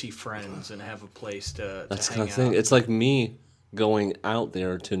 and see friends and have a place to That's the hang kind of thing. out. It's like me going out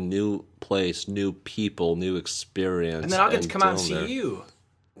there to new place, new people, new experience. And then I'll get to come out and doing see there. you,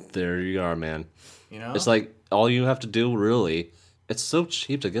 There you are, man. you know? It's like all you have to do really it's so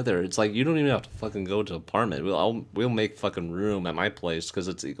cheap to get there. It's like you don't even have to fucking go to an apartment. We'll make fucking room at my place because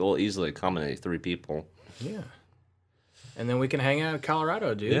it'll easily accommodate 3 people. Yeah. And then we can hang out in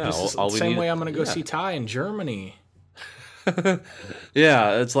Colorado, dude. Yeah, This is all the we same need- way I'm going to go yeah. see Ty in Germany.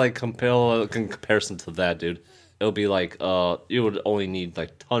 Yeah, it's like in comparison to that, dude. It'll be like you would only need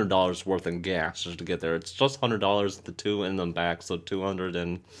like $100 worth in gas just to get there. It's just $100 the two and then back, so $200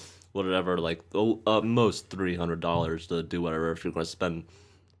 and whatever, like most $300 to do whatever if you're going to spend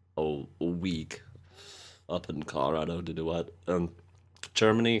a week up in Colorado to do what.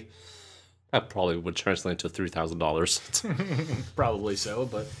 Germany, that probably would translate to $3,000. Probably so,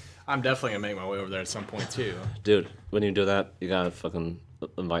 but I'm definitely going to make my way over there at some point, too. Dude, when you do that, you gotta fucking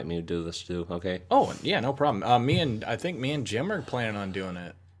invite me to do this too, okay? Oh, yeah, no problem. I think me and Jim are planning on doing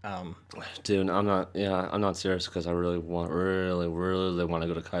it. Dude, I'm not serious because I really want to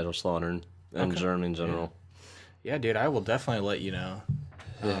go to Kaiserslautern and Germany in general. Yeah, dude, I will definitely let you know.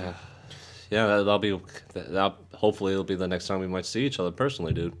 Yeah, hopefully it'll be the next time we might see each other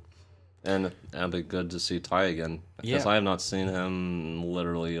personally, dude. And that'll be good to see Ty again. Because Yeah. I have not seen him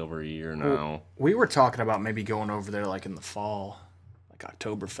literally over a year now. We were talking about maybe going over there like in the fall, like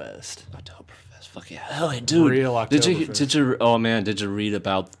Oktoberfest. Oktoberfest, fuck yeah. Hell, dude. Real Did Oktoberfest. you, oh man, did you read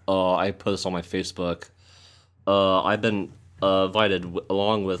about, I put this on my Facebook. I've been invited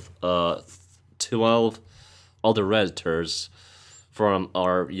along with 12 other Redditors from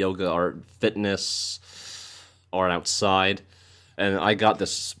our yoga, our fitness, our outside. And I got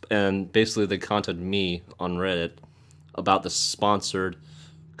this, and basically they contacted me on Reddit about this sponsored,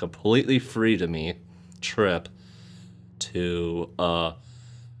 completely free to me trip to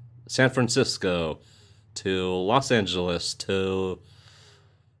San Francisco, to Los Angeles, to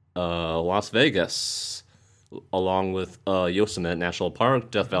Las Vegas, along with Yosemite National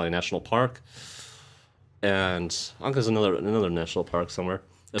Park, Death Valley National Park, and I think there's another national park somewhere.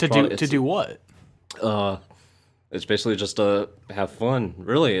 To do what? It's basically just to have fun.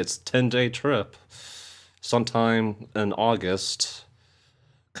 Really, it's a 10-day trip. Sometime in August,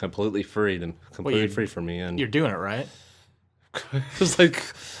 completely free for me. And You're doing it, right? it's like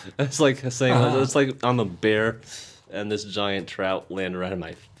saying it's like I'm a bear, and this giant trout landed right in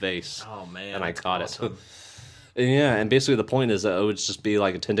my face. Oh, man. And I that's caught awesome. it. Yeah, and basically the point is that it would just be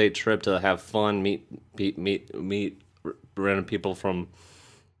like a 10-day trip to have fun, meet random people on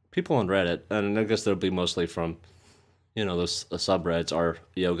Reddit, and I guess there'll be mostly from, those subreddits, our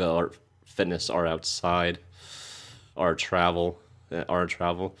yoga, our fitness, our outside, our travel.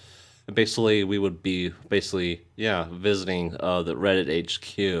 And basically, we would be visiting the Reddit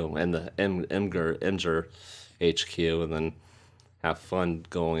HQ and the Imgur HQ, and then have fun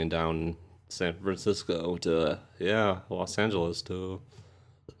going down San Francisco to Los Angeles to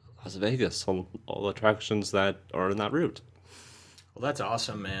Las Vegas, all the attractions that are in that route. Well, that's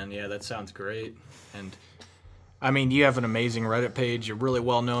awesome, man. Yeah, that sounds great. And I mean, you have an amazing Reddit page. You're really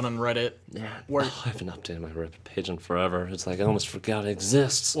well known on Reddit. Yeah, Where, I haven't updated my Reddit page in forever. It's like I almost forgot it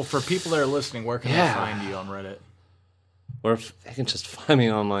exists. well, for people that are listening, where can they find you on Reddit? Or if they can just find me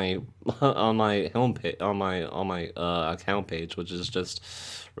on my homepage, on my account page, which is just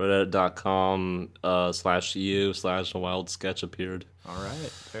reddit.com/u/wildsketchappeared. All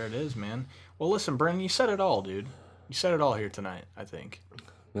right, there it is, man. Well, listen, Brendan, you said it all, dude. You said it all here tonight, I think.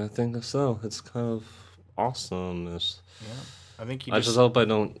 I think so. It's kind of awesome. Yeah, I think you I just hope I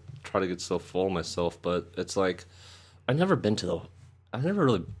don't try to get so full of myself, but it's like I've never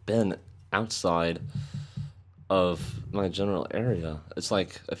really been outside of my general area. It's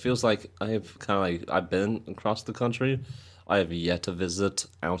like it feels like I've been across the country. I have yet to visit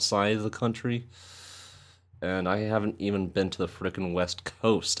outside of the country, and I haven't even been to the frickin' West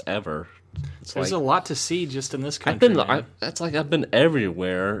Coast ever. There's a lot to see just in this country. I've been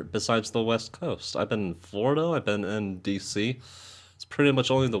everywhere besides the West Coast. I've been in Florida. I've been in DC. It's pretty much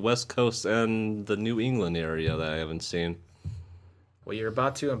only the West Coast and the New England area that I haven't seen. Well, you're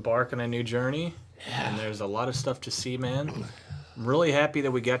about to embark on a new journey, and there's a lot of stuff to see, man. I'm really happy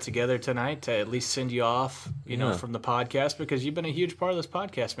that we got together tonight to at least send you off, from the podcast, because you've been a huge part of this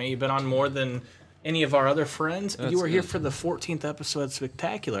podcast, man. You've been on more than any of our other friends. You were here for the 14th episode of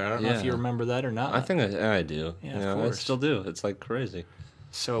Spectacular. I don't know if you remember that or not. I think I do. Yeah, of course. I still do. It's like crazy.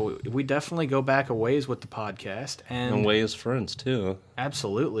 So we definitely go back a ways with the podcast. And way as friends, too.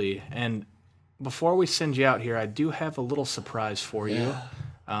 Absolutely. And before we send you out here, I do have a little surprise for you.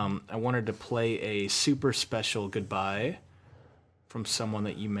 I wanted to play a super special goodbye from someone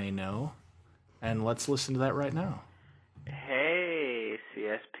that you may know. And let's listen to that right now. Hey,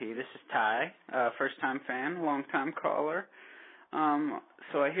 CSP, this is Ty, first-time fan, long-time caller.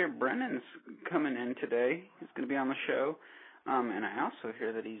 So I hear Brennan's coming in today. He's going to be on the show. And I also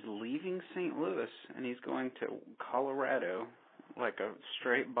hear that he's leaving St. Louis and he's going to Colorado like a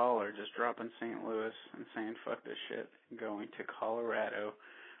straight baller, just dropping St. Louis and saying, fuck this shit, going to Colorado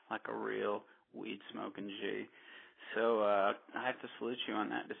like a real weed-smoking G. So I have to salute you on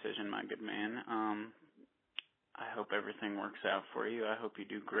that decision, my good man. I hope everything works out for you. I hope you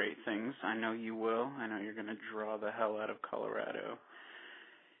do great things. I know you will. I know you're going to draw the hell out of Colorado.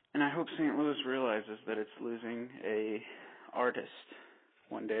 And I hope St. Louis realizes that it's losing a artist.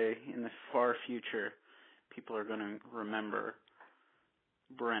 One day in the far future, people are going to remember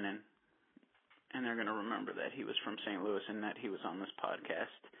Brennan, and they're going to remember that he was from St. Louis and that he was on this podcast,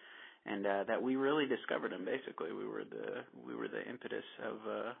 and that we really discovered him. Basically, we were the impetus of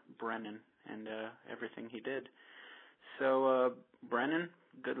Brennan and everything he did. So, Brennan,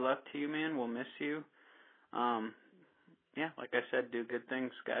 good luck to you, man. We'll miss you. Yeah, like I said, do good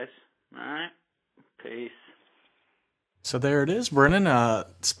things, guys. All right, peace. So there it is, Brennan. A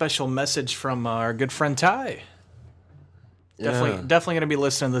special message from our good friend Ty. Definitely going to be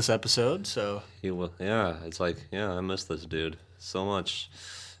listening to this episode. So He will. Yeah, it's like, yeah, I miss this dude so much.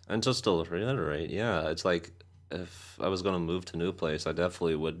 And just to reiterate, yeah, it's like if I was going to move to a new place, I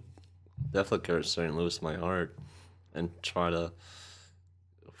definitely carry St. Louis in my heart and try to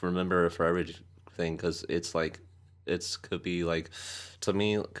remember it for everything, because it's like, could be like, to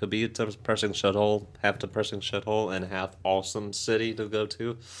me, it could be a depressing shithole, half depressing shithole, and half awesome city to go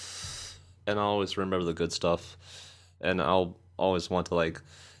to. And I always remember the good stuff. And I'll always want to like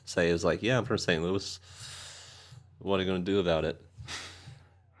say is like, yeah, I'm from St. Louis. What are you gonna do about it?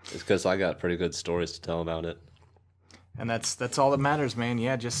 It's because I got pretty good stories to tell about it. And that's all that matters, man.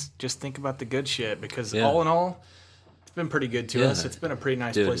 Yeah, just think about the good shit, because all in all, it's been pretty good to us. It's been a pretty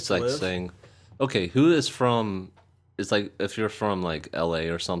nice place to live. It's like saying, okay, who is from? It's like if you're from like L.A.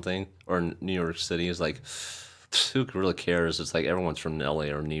 or something, or New York City, it's like, who really cares? It's like everyone's from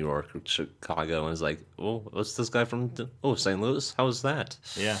L.A. or New York or Chicago, and it's like, oh, what's this guy from? Oh, St. Louis? How was that?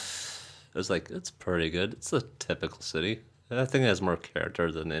 Yeah, it's like, it's pretty good. It's a typical city. I think it has more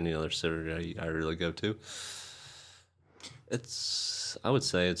character than any other city I really go to. I would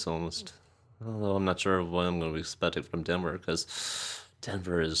say it's almost, although I'm not sure what I'm going to be expecting from Denver, because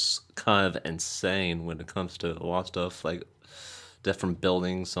Denver is kind of insane when it comes to a lot of stuff, like different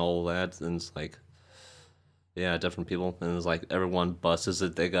buildings, all that, and it's like, yeah, different people, and it's like everyone buses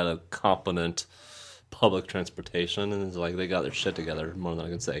it. They got a competent public transportation, and it's like they got their shit together, more than I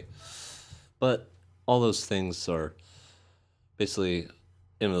can say. But all those things are basically,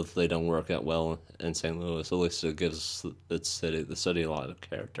 even if they don't work out well in St. Louis, at least it gives the city a lot of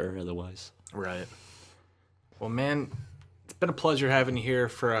character. Otherwise, right. Well, man, it's been a pleasure having you here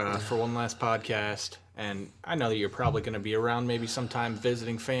for one last podcast. And I know that you're probably going to be around maybe sometime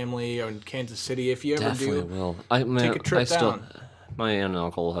visiting family in Kansas City. If you ever definitely do, will. Take a trip down. My aunt and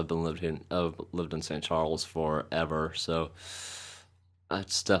uncle have lived in St. Charles forever, so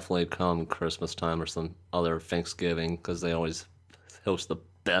it's definitely come Christmas time or some other Thanksgiving, because they always host the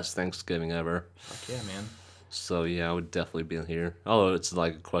best Thanksgiving ever. Fuck yeah, man. So yeah, I would definitely be here. Although it's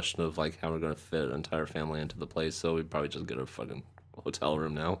like a question of like how we're gonna fit an entire family into the place, so we'd probably just get a fucking hotel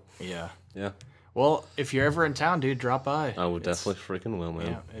room now. Yeah. Yeah. Well, if you're ever in town, dude, drop by. I would definitely freaking will, man.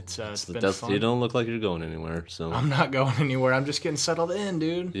 Yeah, it's been fun. You don't look like you're going anywhere, so. I'm not going anywhere. I'm just getting settled in,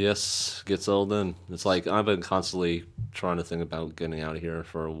 dude. Yes, get settled in. It's like I've been constantly trying to think about getting out of here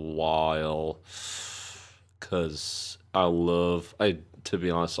for a while, because to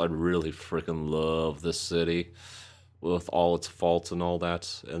be honest, I really freaking love this city with all its faults and all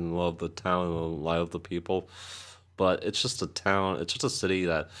that, and love the town and love the people. But it's just a town, it's just a city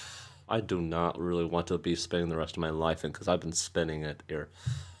that I do not really want to be spending the rest of my life in, because I've been spending it here.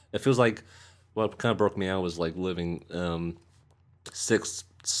 It feels like what kind of broke me out was like living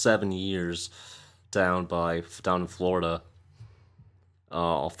 6-7 years down in Florida,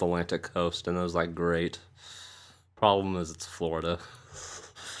 off the Atlantic coast, and it was like great. Problem is it's Florida.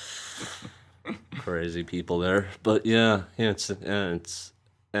 Crazy people there, but yeah,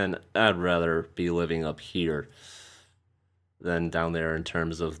 and I'd rather be living up here than down there in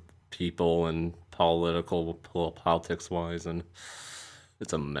terms of people and politics wise, and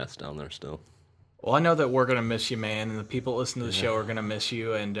it's a mess down there still. Well, I know that we're gonna miss you, man, and the people that listen to the show are gonna miss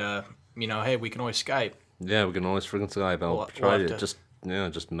you, and hey, we can always Skype. Yeah, we can always freaking Skype. I'll try to just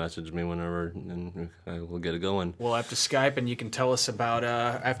message me whenever, and we'll get it going. We'll have to Skype, and you can tell us about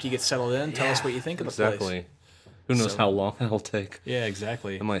after you get settled in. Tell us what you think of the place. Exactly. Who knows how long that'll take? Yeah,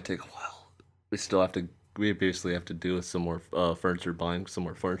 exactly. It might take a while. We basically have to do with some more furniture, buying some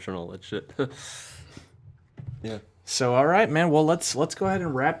more furniture and all that shit. Yeah. So, all right, man. Well, let's go ahead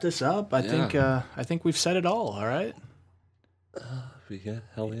and wrap this up. I think we've said it all. All right. Yeah,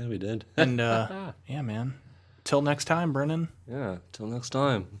 hell yeah, we did. And, yeah, man. Till next time, Brennan. Yeah, till next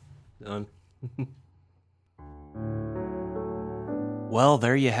time. Done. Well,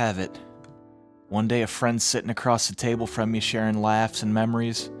 there you have it. One day a friend's sitting across the table from you sharing laughs and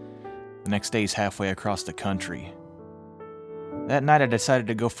memories. The next day he's halfway across the country. That night I decided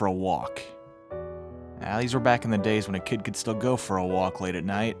to go for a walk. Now, these were back in the days when a kid could still go for a walk late at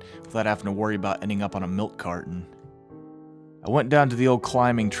night without having to worry about ending up on a milk carton. I went down to the old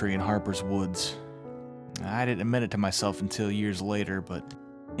climbing tree in Harper's Woods. I didn't admit it to myself until years later, but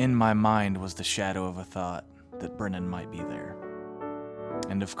in my mind was the shadow of a thought that Brennan might be there.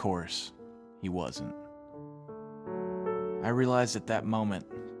 And of course, he wasn't. I realized at that moment,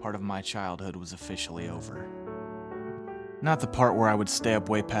 part of my childhood was officially over. Not the part where I would stay up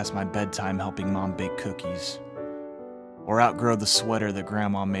way past my bedtime helping Mom bake cookies, or outgrow the sweater that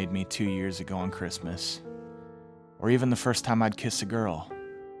Grandma made me 2 years ago on Christmas, or even the first time I'd kiss a girl.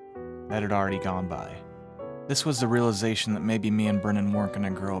 That had already gone by. This was the realization that maybe me and Brennan weren't going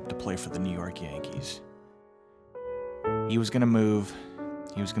to grow up to play for the New York Yankees. He was going to move,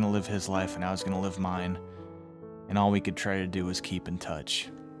 he was going to live his life, and I was going to live mine, and all we could try to do was keep in touch.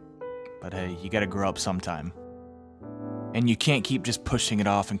 But hey, you gotta grow up sometime. And you can't keep just pushing it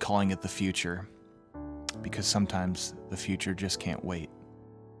off and calling it the future, because sometimes the future just can't wait.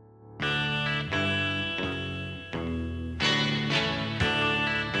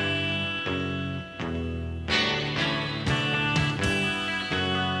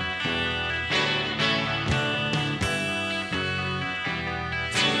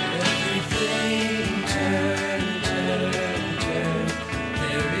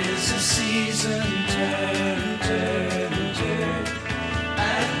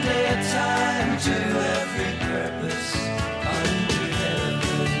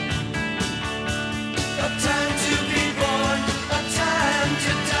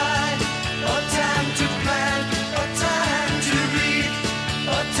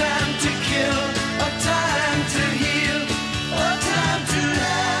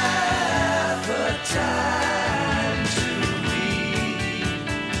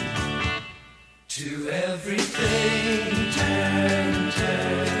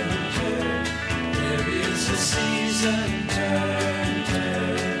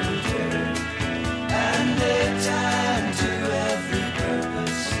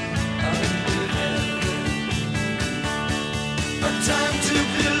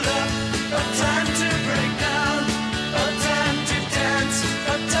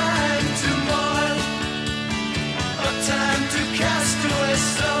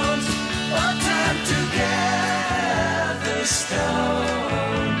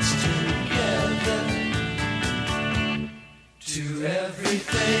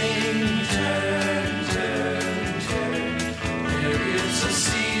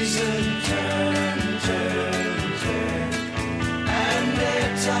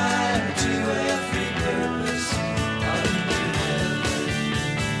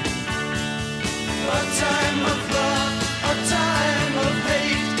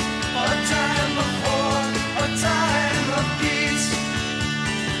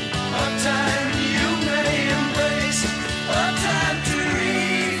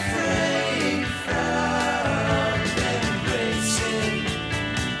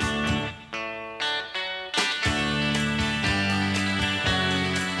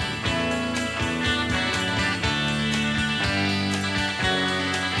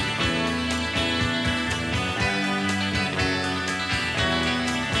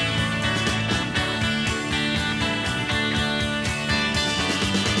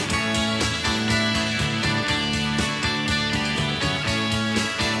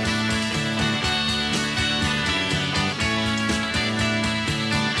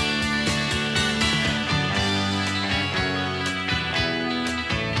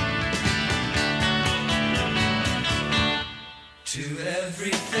 To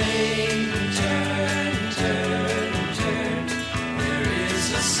everything